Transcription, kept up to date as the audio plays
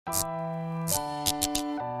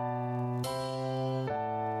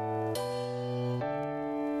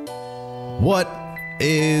What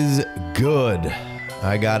is good?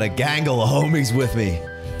 I got a gangle of homies with me.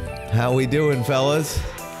 How we doing, fellas?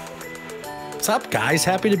 What's up, guys?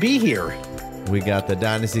 Happy to be here. We got the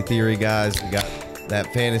Dynasty Theory guys. We got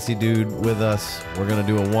that fantasy dude with us. We're going to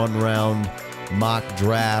do a one-round mock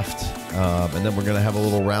draft, and then we're going to have a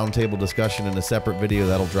little roundtable discussion in a separate video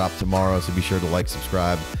that'll drop tomorrow, so be sure to like,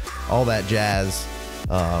 subscribe, all that jazz.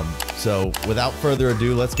 So without further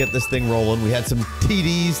ado, let's get this thing rolling. We had some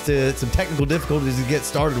TDs to some technical difficulties to get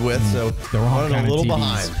started with, so we're running a little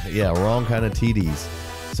TDs. behind. Yeah, wrong kind of TDs.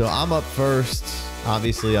 So I'm up first.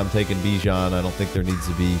 Obviously, I'm taking Bijan. I don't think there needs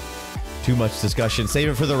to be too much discussion. Save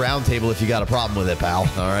it for the round table if you got a problem with it, pal.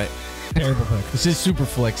 All right. Terrible pick. This is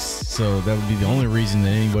Superflex, so that would be the only reason that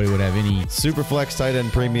anybody would have any. Superflex, tight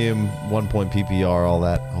end premium, 1-point PPR, all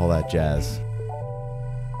that jazz.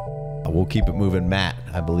 We'll keep it moving. Matt,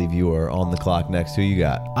 I believe you are on the clock next. Who you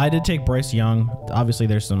got? I did take Bryce Young. Obviously,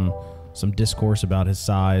 there's some discourse about his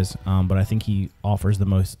size, but I think he offers the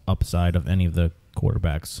most upside of any of the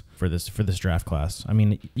quarterbacks for this draft class. I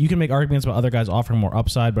mean, you can make arguments about other guys offering more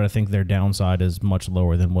upside, but I think their downside is much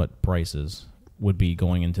lower than what Bryce's would be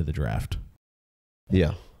going into the draft.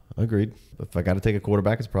 Yeah, agreed. If I got to take a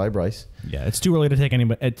quarterback, it's probably Bryce. Yeah, it's too early to take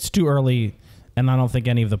anybody. It's too early, and I don't think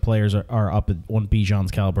any of the players are up on Bijan's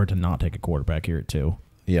caliber to not take a quarterback here at 2.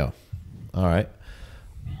 Yeah. All right.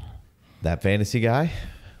 That fantasy guy,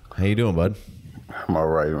 how you doing, bud? I'm all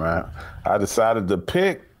right, man. I decided to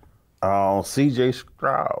pick C.J.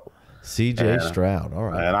 Stroud. C.J. Stroud, all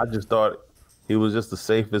right. And I just thought he was just the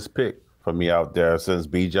safest pick for me out there since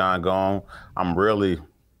Bijan gone.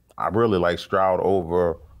 I really like Stroud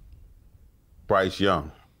over Bryce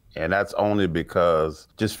Young. And that's only because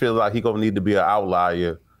just feel like he's going to need to be an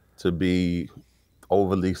outlier to be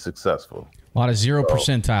overly successful. A lot of 0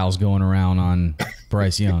 percentiles going around on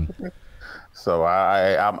Bryce Young. So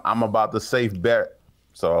I'm about the safe bet.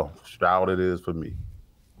 So Stroud it is for me.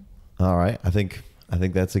 All right. I think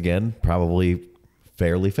that's, again, probably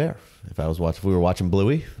fairly fair. If we were watching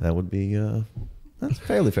Bluey, that would be that's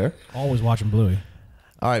fairly fair. Always watching Bluey.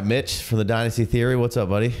 All right, Mitch from the Dynasty Theory. What's up,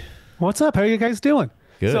 buddy? What's up? How are you guys doing?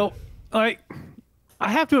 Good. So, I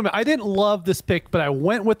have to admit, I didn't love this pick, but I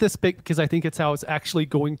went with this pick because I think it's how it's actually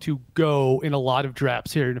going to go in a lot of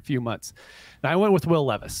drafts here in a few months. And I went with Will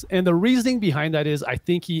Levis. And the reasoning behind that is I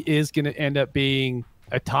think he is going to end up being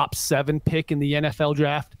a top 7 pick in the NFL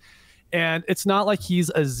draft. And it's not like he's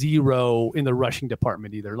a 0 in the rushing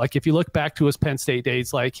department either. Like if you look back to his Penn State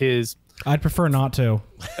days, like I'd prefer not to.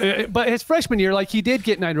 But his freshman year, like he did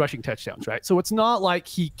get 9 rushing touchdowns, right? So it's not like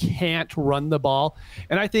he can't run the ball.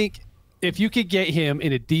 And I think if you could get him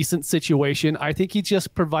in a decent situation, I think he's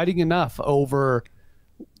just providing enough over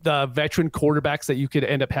the veteran quarterbacks that you could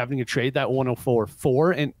end up having to trade that 104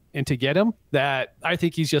 for and to get him, that I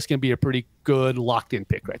think he's just going to be a pretty good locked-in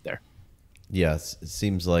pick right there. Yes, it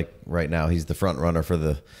seems like right now he's the front runner for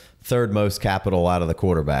the 3rd most capital out of the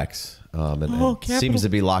quarterbacks. And seems to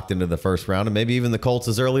be locked into the first round, and maybe even the Colts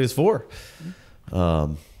as early as 4.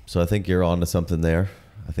 So I think you're on to something there.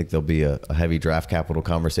 I think there'll be a heavy draft capital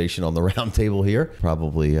conversation on the round table here,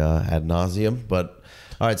 probably ad nauseum. But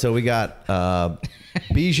all right, so we got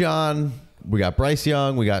Bijan, we got Bryce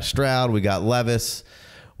Young, we got Stroud, we got Levis.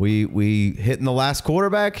 We hitting the last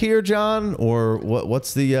quarterback here, John, or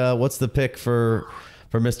what's the pick for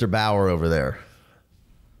Mr. Bauer over there?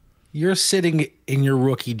 You're sitting in your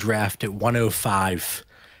rookie draft at 105,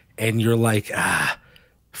 and you're like,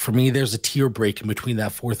 for me, there's a tier break in between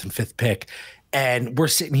that 4th and 5th pick. And we're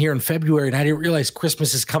sitting here in February, and I didn't realize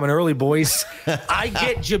Christmas is coming early, boys. I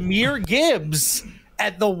get Jahmyr Gibbs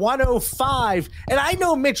at the 105, and I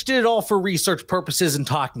know Mitch did it all for research purposes and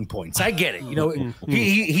talking points. I get it. You know,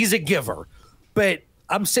 he's a giver. But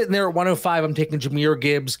I'm sitting there at 105. I'm taking Jahmyr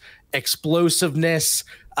Gibbs, explosiveness,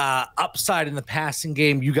 upside in the passing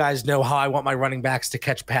game. You guys know how I want my running backs to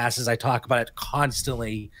catch passes. I talk about it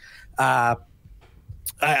constantly. We've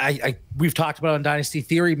talked about it on Dynasty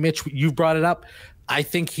Theory. Mitch, you've brought it up. I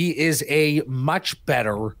think he is a much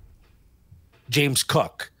better James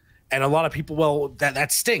Cook. And a lot of people, well,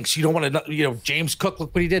 that stinks. You don't want to, James Cook,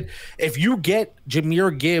 look what he did. If you get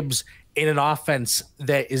Jahmyr Gibbs in an offense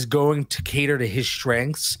that is going to cater to his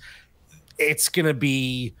strengths, it's going to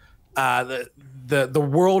be the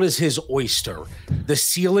world is his oyster. The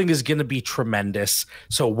ceiling is going to be tremendous.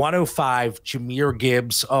 So 105, Jahmyr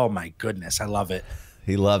Gibbs. Oh my goodness, I love it.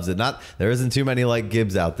 He loves it. There isn't too many like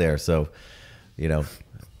Gibbs out there, so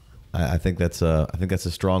I think that's a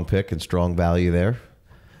strong pick and strong value there.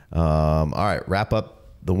 All right, wrap up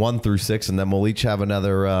the 1 through 6, and then we'll each have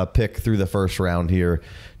another pick through the first round here.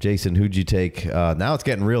 Jason, who'd you take? Now it's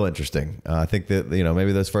getting real interesting. I think that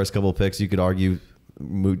maybe those first couple of picks you could argue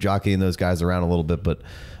jockeying those guys around a little bit, but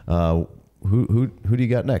who do you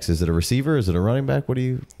got next? Is it a receiver? Is it a running back? What do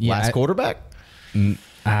you last quarterback?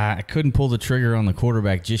 I couldn't pull the trigger on the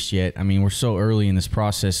quarterback just yet. I mean, we're so early in this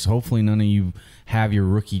process. Hopefully none of you have your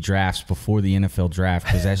rookie drafts before the NFL draft,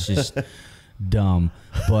 because that's just dumb.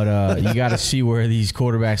 But you got to see where these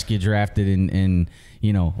quarterbacks get drafted, and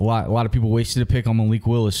a lot of people wasted a pick on Malik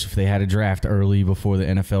Willis if they had a draft early before the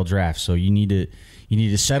NFL draft. So you need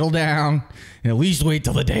to settle down and at least wait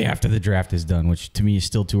till the day after the draft is done, which to me is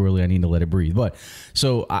still too early. I need to let it breathe. But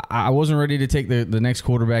so I wasn't ready to take the next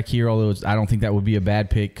quarterback here, although I don't think that would be a bad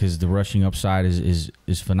pick because the rushing upside is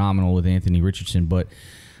phenomenal with Anthony Richardson. But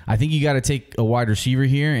I think you got to take a wide receiver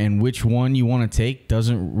here, and which one you want to take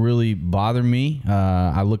doesn't really bother me.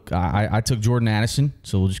 I took Jordan Addison,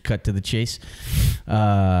 so we'll just cut to the chase.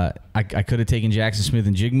 I could have taken Jaxon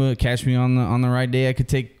Smith-Njigba. Catch me on the right day, I could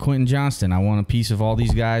take Quentin Johnston. I want a piece of all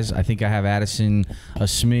these guys. I think I have Addison a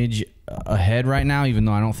smidge ahead right now, even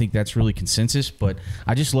though I don't think that's really consensus. But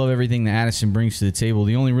I just love everything that Addison brings to the table.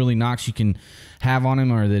 The only really knocks you can have on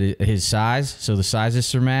him are that his size. So the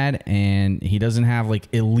sizes are mad, and he doesn't have like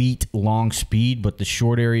elite long speed, but the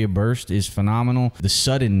short area burst is phenomenal. The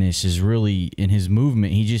suddenness is really in his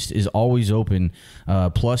movement. He just is always open.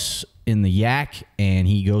 Plus in the yak, and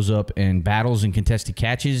he goes up and battles and contested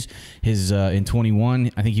catches. His in 21,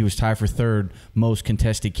 I think he was tied for third most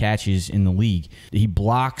contested catches in the league. He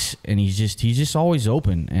blocks, and he's just always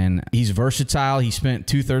open, and he's versatile. He spent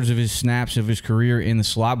 2/3 of his snaps of his career in the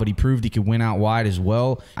slot, but he proved he could win out wide as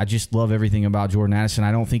well. I just love everything about Jordan Addison.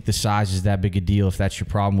 I don't think the size is that big a deal if that's your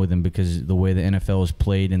problem with him, because the way the NFL is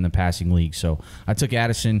played in the passing league. So I took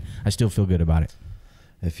Addison. I still feel good about it.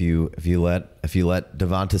 If you let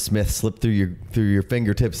Devonta Smith slip through your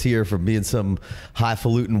fingertips here from being some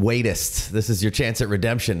highfalutin weightist, this is your chance at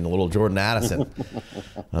redemption. A little Jordan Addison.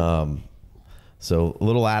 So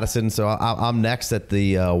little Addison. So I'm next at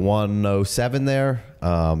the 107 there,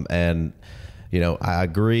 and I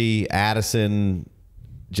agree. Addison,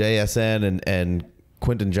 JSN, and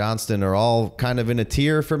Quentin Johnston are all kind of in a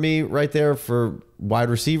tier for me right there for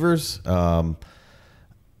wide receivers.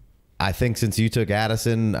 I think since you took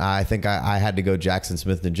Addison, I think I had to go Jaxon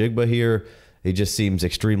Smith-Njigba here. He just seems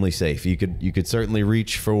extremely safe. You could certainly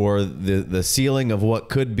reach for the ceiling of what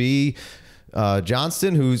could be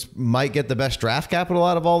Johnston, who's might get the best draft capital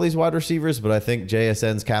out of all these wide receivers, but I think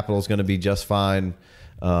JSN's capital is going to be just fine.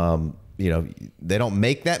 They don't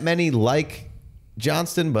make that many like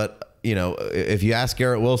Johnston, but if you ask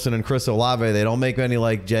Garrett Wilson and Chris Olave, they don't make many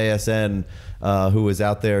like JSN, who is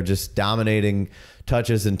out there just dominating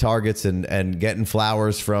touches and targets and getting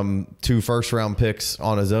flowers from 2 first-round picks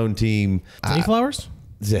on his own team. Zay Flowers?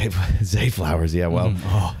 Zay Flowers, yeah. Well,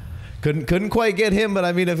 couldn't quite get him, but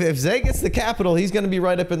I mean, if Zay gets the capital, he's going to be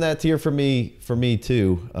right up in that tier for me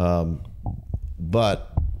too.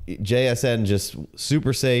 But JSN just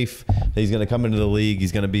super safe. He's going to come into the league.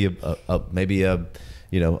 He's going to be maybe a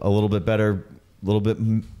little bit better,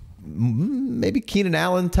 maybe Keenan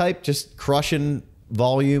Allen type, just crushing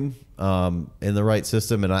volume in the right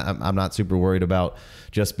system. And I'm not super worried about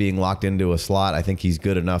just being locked into a slot. I think he's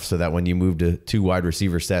good enough so that when you move to 2 wide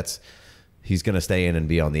receiver sets, he's going to stay in and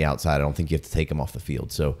be on the outside. I don't think you have to take him off the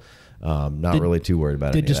field. So not really too worried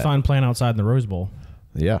about it. Did just fine playing outside in the Rose Bowl.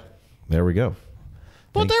 Yeah, there we go.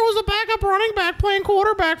 But there was a backup running back playing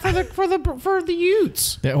quarterback for the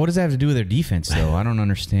Utes. Yeah, what does that have to do with their defense, though? I don't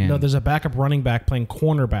understand. No, there's a backup running back playing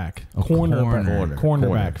cornerback.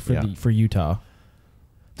 Cornerback for Utah.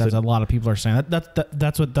 That's a lot of people are saying.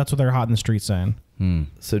 That's what they're hot in the street saying.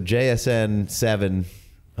 So JSN 7,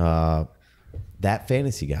 that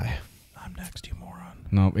fantasy guy. I'm next, you moron.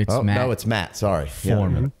 No, it's Matt. No, it's Matt. Sorry,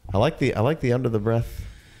 Foreman. Yeah. I like the under the breath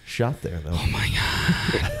shot there, though. Oh my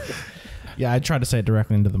god. Yeah, I tried to say it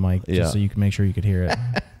directly into the mic just so you can make sure you could hear it.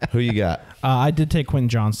 Who you got? I did take Quentin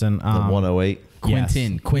Johnston. The 108.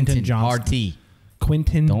 Quentin Johnston. RT.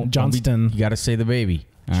 Quentin Johnston. You got to say the baby.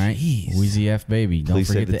 All right. Wheezy F baby. Don't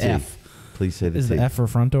forget the F. Please say the T. Is the F for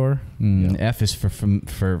front door? F is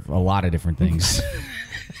for a lot of different things.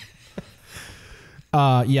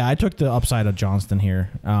 Yeah, I took the upside of Johnston here.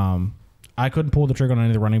 I couldn't pull the trigger on any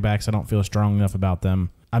of the running backs. I don't feel strong enough about them.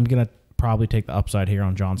 I'm gonna probably take the upside here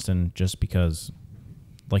on Johnston just because,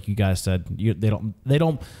 like you guys said, they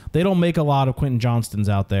don't make a lot of Quentin Johnstons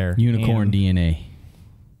out there. Unicorn DNA.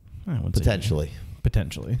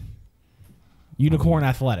 Potentially. Unicorn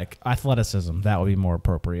athleticism. That would be more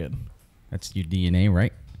appropriate. That's your DNA,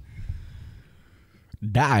 right?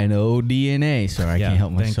 Dino DNA. Sorry, I can't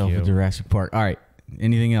help myself with Jurassic Park. All right.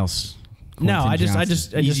 Anything else? No, I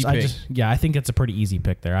Johnston. I think it's a pretty easy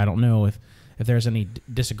pick there. I don't know if there's any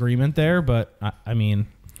disagreement there, but I mean,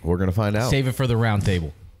 we're gonna find out. Save it for the round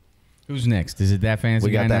table. Who's next? Is it that fantasy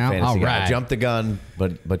we got guy that now? fantasy All guy. right. I jumped the gun,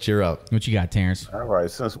 but you're up. What you got, Terrence? All right.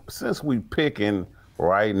 Since we picking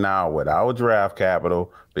right now with our draft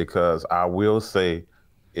capital, because I will say,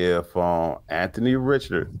 if Anthony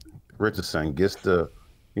Richardson gets the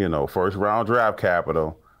first round draft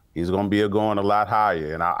capital, he's going to be going a lot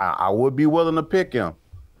higher, and I would be willing to pick him,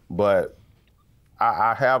 but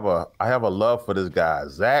I have a love for this guy,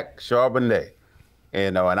 Zach Charbonnet,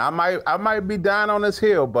 and I might be dying on this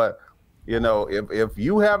hill, but if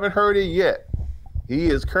you haven't heard it yet, he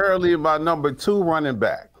is currently my number 2 running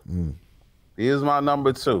back. He is my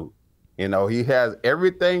number 2. He has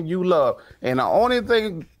everything you love, and the only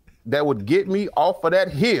thing that would get me off of that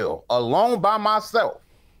hill alone by myself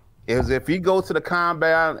is if he goes to the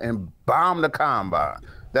combine and bomb the combine.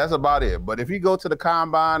 That's about it. But if he go to the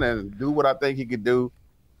combine and do what I think he could do,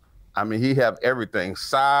 I mean, he have everything: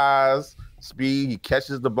 size, speed. He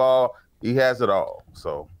catches the ball. He has it all.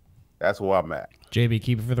 So that's where I'm at. JB,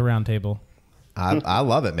 keep it for the round table. I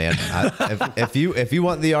love it, man. If you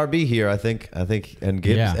want the RB here, I think and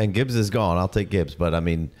Gibbs is gone. I'll take Gibbs, but I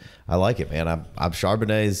mean, I like it, man. I'm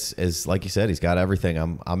Charbonnet is like you said, he's got everything.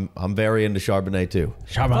 I'm very into Charbonnet too.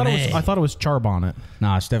 I thought it was Charbonnet.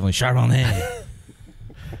 Nah, it's definitely Charbonnet.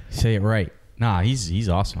 Say it right. Nah, he's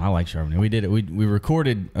awesome. I like Charbonnet. We did it. We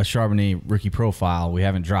recorded a Charbonnet rookie profile. We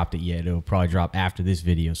haven't dropped it yet. It'll probably drop after this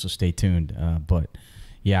video, so stay tuned. But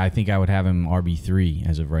yeah, I think I would have him RB3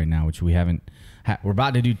 as of right now, which we haven't. We're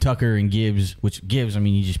about to do Tucker and Gibbs, which Gibbs, I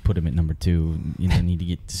mean, you just put him at number 2. You don't need to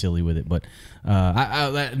get silly with it. But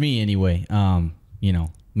me anyway,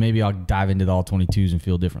 maybe I'll dive into the all 22s and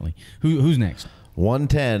feel differently. Who's next?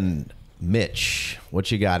 110, Mitch.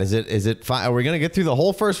 What you got? Is it fine? Are we going to get through the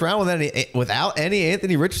whole first round without any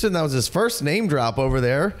Anthony Richardson? That was his first name drop over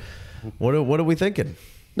there. What are we thinking?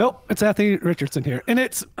 Nope, it's Anthony Richardson here. And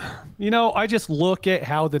it's, I just look at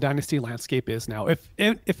how the dynasty landscape is now.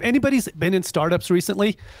 If anybody's been in startups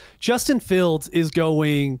recently, Justin Fields is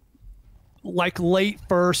going like late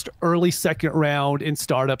first, early second round in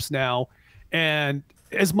startups now. And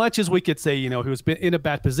as much as we could say, he was in a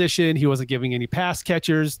bad position, he wasn't giving any pass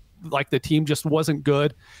catchers, like the team just wasn't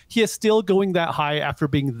good, he is still going that high after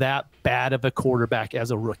being that bad of a quarterback as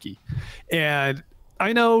a rookie. And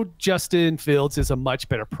I know Justin Fields is a much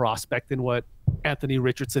better prospect than what Anthony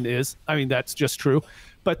Richardson is. I mean, that's just true.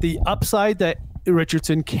 But the upside that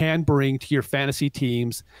Richardson can bring to your fantasy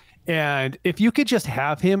teams, and if you could just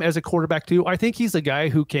have him as a quarterback too, I think he's a guy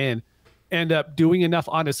who can end up doing enough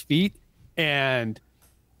on his feet and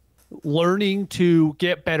learning to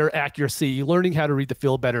get better accuracy, learning how to read the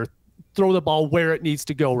field better, throw the ball where it needs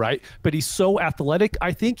to go, right? But he's so athletic.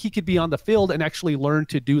 I think he could be on the field and actually learn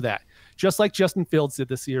to do that. Just like Justin Fields did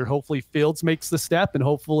this year. Hopefully Fields makes the step, and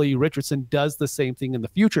hopefully Richardson does the same thing in the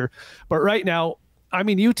future. But right now, I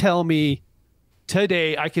mean, you tell me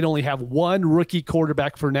today I can only have one rookie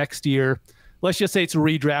quarterback for next year. Let's just say it's a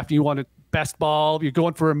redraft and you want a best ball, you're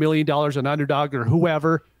going for $1 million, an underdog or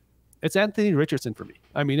whoever. It's Anthony Richardson for me.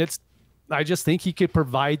 I mean, I just think he could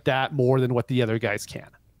provide that more than what the other guys can.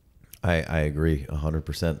 I agree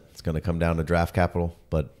 100%. It's going to come down to draft capital,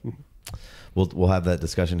 but we'll have that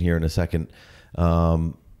discussion here in a second.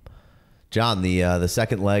 John, the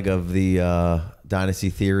second leg of the Dynasty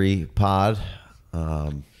Theory pod.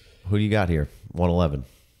 Who do you got here? 111.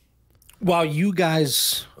 While you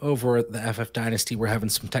guys over at the FF Dynasty were having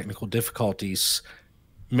some technical difficulties,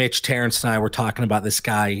 Mitch, Terrence, and I were talking about this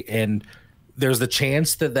guy, and there's the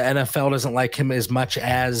chance that the NFL doesn't like him as much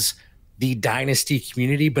as the Dynasty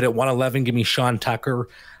community, but at 111, give me Sean Tucker.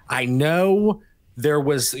 I know there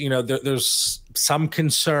was, there's some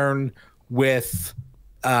concern with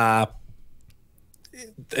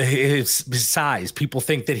his size. People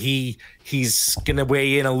think that he's going to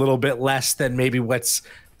weigh in a little bit less than maybe what's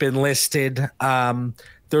been listed.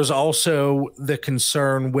 There's also the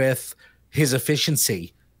concern with his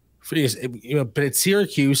efficiency. But at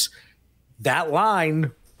Syracuse, that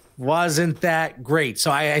line wasn't that great.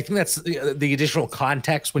 So I think that's the additional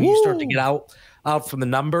context when you start to get out from the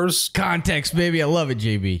numbers. Context, baby. I love it,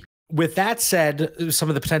 JB. With that said, some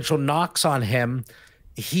of the potential knocks on him,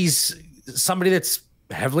 he's somebody that's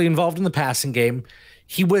heavily involved in the passing game.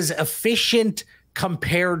 He was efficient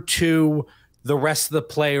compared to the rest of the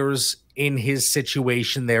players in his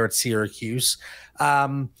situation there at Syracuse.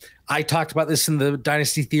 I talked about this in the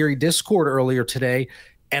Dynasty Theory Discord earlier today,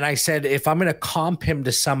 and I said if I'm going to comp him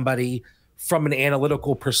to somebody from an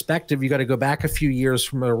analytical perspective, you got to go back a few years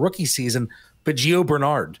from a rookie season, but Gio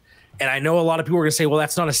Bernard. And I know a lot of people are going to say, well,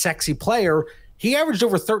 that's not a sexy player. He averaged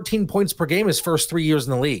over 13 points per game his first 3 years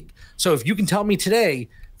in the league. So if you can tell me today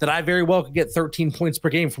that I very well could get 13 points per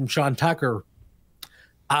game from Sean Tucker,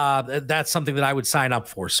 that's something that I would sign up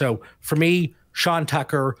for. So for me, Sean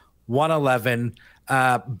Tucker, 111.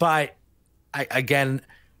 But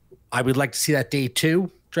I would like to see that day 2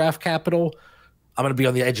 draft capital. I'm going to be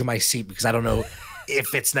on the edge of my seat because I don't know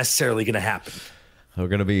if it's necessarily going to happen. We're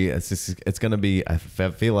going to be, it's going to be, I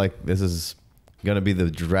feel like this is going to be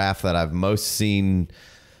the draft that I've most seen,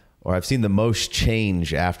 or I've seen the most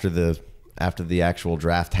change after the actual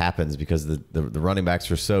draft happens, because the running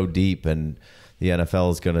backs are so deep, and the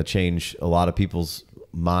NFL is going to change a lot of people's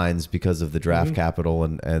minds because of the draft capital,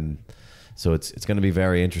 and so it's going to be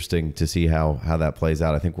very interesting to see how that plays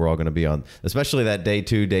out. I think we're all going to be on, especially that day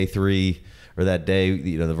 2, day 3, or that day,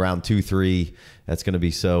 the round 2, 3. That's going to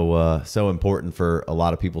be so important for a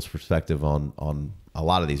lot of people's perspective on a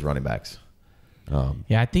lot of these running backs.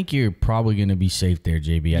 I think you're probably going to be safe there,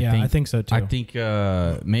 JB. I think so too. I think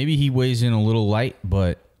maybe he weighs in a little light,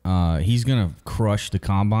 but he's going to crush the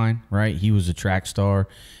combine, right? He was a track star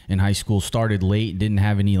in high school, started late, didn't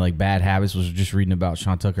have any bad habits. Was just reading about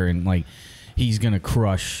Sean Tucker, and he's going to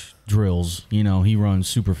crush drills. He runs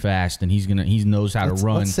super fast, and he knows how to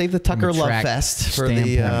run. Let's save the Tucker Love Fest for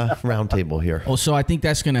the round table here. Oh, so I think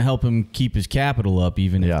that's going to help him keep his capital up,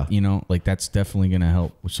 even if, that's definitely going to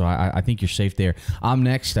help. So I think you're safe there. I'm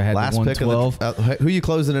next. I had Last the 112. pick who you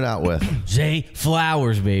closing it out with? Zay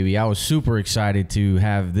Flowers, baby. I was super excited to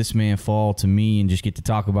have this man fall to me and just get to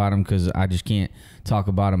talk about him, because I just can't talk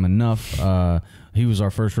about him enough. He was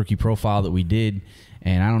our first rookie profile that we did.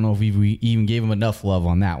 And I don't know if we even gave him enough love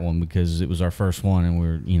on that one, because it was our first one, and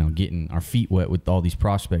we're getting our feet wet with all these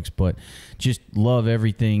prospects. But just love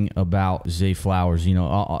everything about Zay Flowers.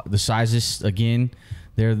 The sizes, again,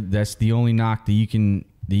 that's the only knock that you can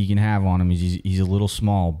have on him. He's a little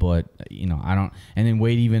small, but I don't. And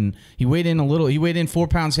then he weighed in a little. He weighed in 4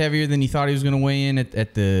 pounds heavier than he thought he was going to weigh in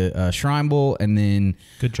at the Shrine Bowl, and then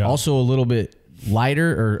good job. Also a little bit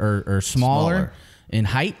lighter or smaller in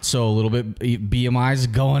height, so a little bit BMI is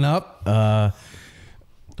going up.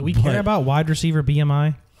 Do we care about wide receiver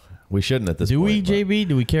BMI? We shouldn't at this point. Do we, JB?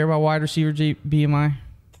 Do we care about wide receiver BMI?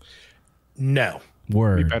 No.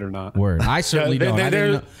 Word. We better not. Word. I certainly don't. I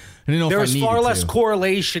didn't know there's far less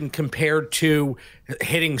correlation compared to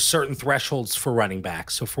hitting certain thresholds for running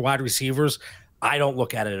backs. So for wide receivers, I don't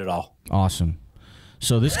look at it at all. Awesome.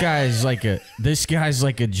 So this guy's like a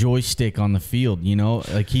joystick on the field,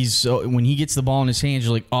 when he gets the ball in his hands,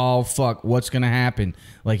 you're like, oh fuck, what's gonna happen?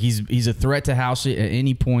 He's a threat to house it at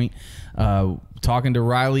any point. Talking to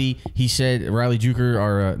Riley, he said Riley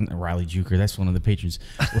Juker, that's one of the patrons.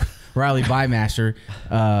 Riley Bymaster,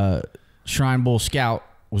 Shrine Bowl scout,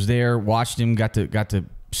 was there, watched him, got to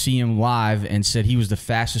see him live, and said he was the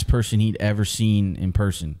fastest person he'd ever seen in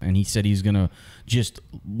person, and he said he's gonna just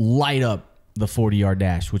light up the 40-yard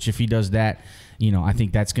dash, which if he does that, I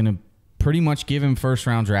think that's going to pretty much give him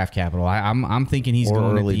first-round draft capital. I'm thinking he's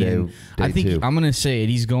going early at the end. I think I'm going to say it.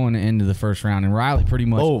 He's going to end of the first round, and Riley pretty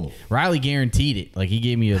much Riley guaranteed it. He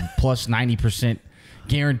gave me a plus 90%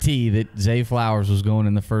 guarantee that Zay Flowers was going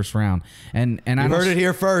in the first round. And I heard it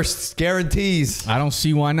here first. Guarantees. I don't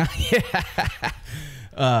see why not. Is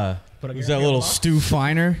that little Stu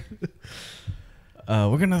Feiner?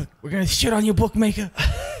 We're gonna shit on your bookmaker.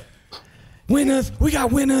 Winners, we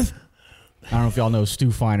got winners. I don't know if y'all know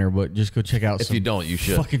Stu Feiner, but just go check out if you don't, you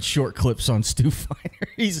should. Fucking short clips on Stu Feiner.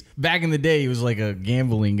 He's back in the day, he was like a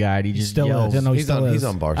gambling guy. He just still yells. he's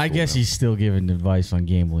on Barstool. I guess he's still giving advice on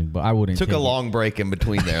gambling, but I wouldn't. Took a long break in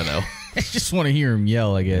between there, though. I just want to hear him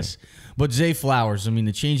yell, I guess. But Zay Flowers,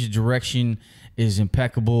 the change of direction is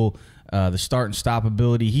impeccable. The start and stop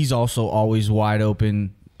ability, he's also always wide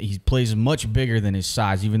open. He plays much bigger than his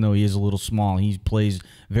size, even though he is a little small. He plays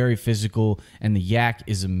very physical, and the yak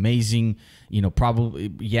is amazing.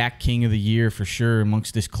 Probably yak king of the year for sure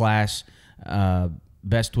amongst this class.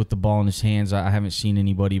 Best with the ball in his hands. I haven't seen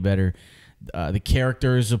anybody better. The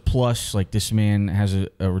character is a plus. This man has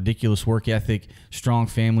a ridiculous work ethic, strong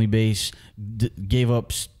family base, gave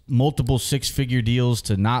up multiple six-figure deals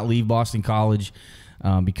to not leave Boston College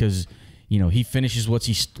because he finishes what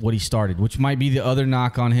he started, which might be the other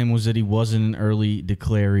knock on him, was that he wasn't an early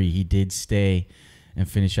declaree. He did stay and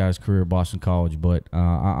finish out his career at Boston College, but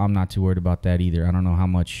I'm not too worried about that either. I don't know how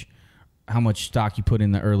much stock you put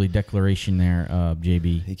in the early declaration there,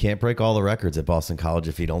 JB. He can't break all the records at Boston College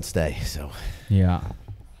if he don't stay. So yeah,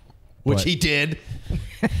 which he did.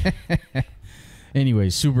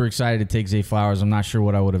 Anyways, super excited to take Zay Flowers. I'm not sure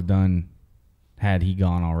what I would have done had he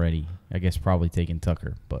gone already. I guess probably taking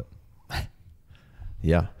Tucker, but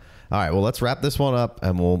yeah. All right, well, let's wrap this one up,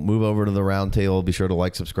 and we'll move over to the round table. Be sure to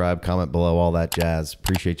like, subscribe, comment below, all that jazz.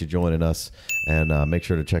 Appreciate you joining us, and make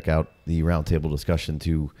sure to check out the round table discussion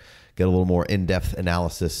to get a little more in-depth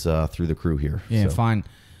analysis through the crew here. Yeah, fine.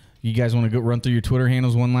 You guys want to go run through your Twitter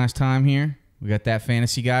handles one last time here? We got That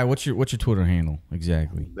Fantasy Guy. What's your Twitter handle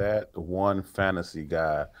exactly? That One Fantasy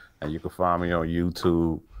Guy, and you can find me on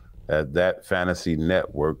YouTube at That Fantasy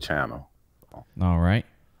Network channel. All right.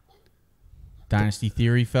 Dynasty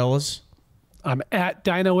Theory, fellas. I'm at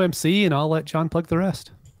Dino MC, and I'll let John plug the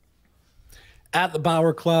rest. At the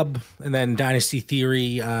Bauer Club, and then Dynasty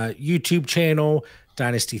Theory YouTube channel,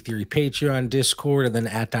 Dynasty Theory Patreon, Discord, and then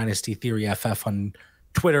at Dynasty Theory FF on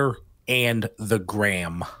Twitter and the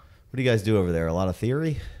Gram. What do you guys do over there? A lot of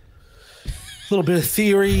theory? A little bit of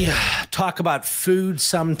theory. Talk about food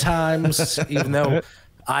sometimes, even though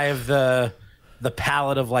I have the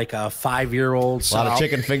palate of like a 5-year-old. So a lot of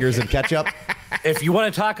chicken fingers and ketchup. If you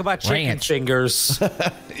want to talk about chicken fingers,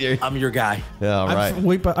 I'm your guy. Yeah, all right.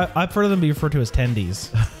 I prefer them to be referred to as tendies.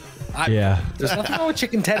 There's nothing wrong with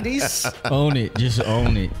chicken tendies. Own it. Just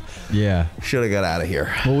own it. Yeah. Should have got out of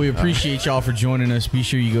here. Well, we appreciate y'all for joining us. Be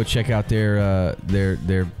sure you go check out their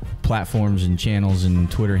platforms and channels and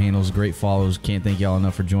Twitter handles. Great follows. Can't thank y'all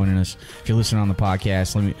enough for joining us. If you're listening on the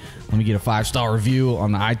podcast, let me get a 5-star review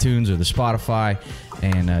on the iTunes or the Spotify,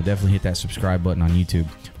 and definitely hit that subscribe button on YouTube.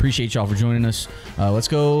 Appreciate y'all for joining us. Let's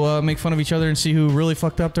go make fun of each other and see who really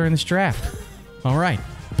fucked up during this draft. All right.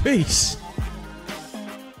 Peace.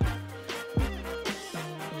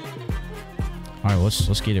 All right,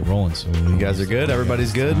 let's get it rolling. So you guys are good.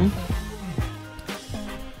 Everybody's good.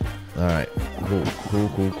 All right, cool.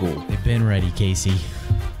 They've been ready, Casey.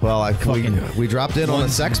 Well, we dropped in on a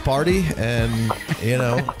sex party, and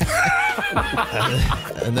and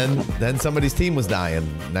then somebody's team was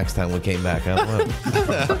dying. Next time we came back, I don't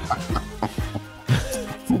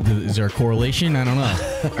know. Is there a correlation? I don't know.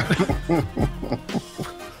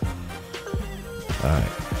 All right.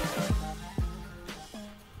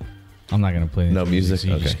 I'm not gonna play. No music. So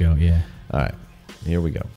you Okay. just go. Yeah. All right. Here we go.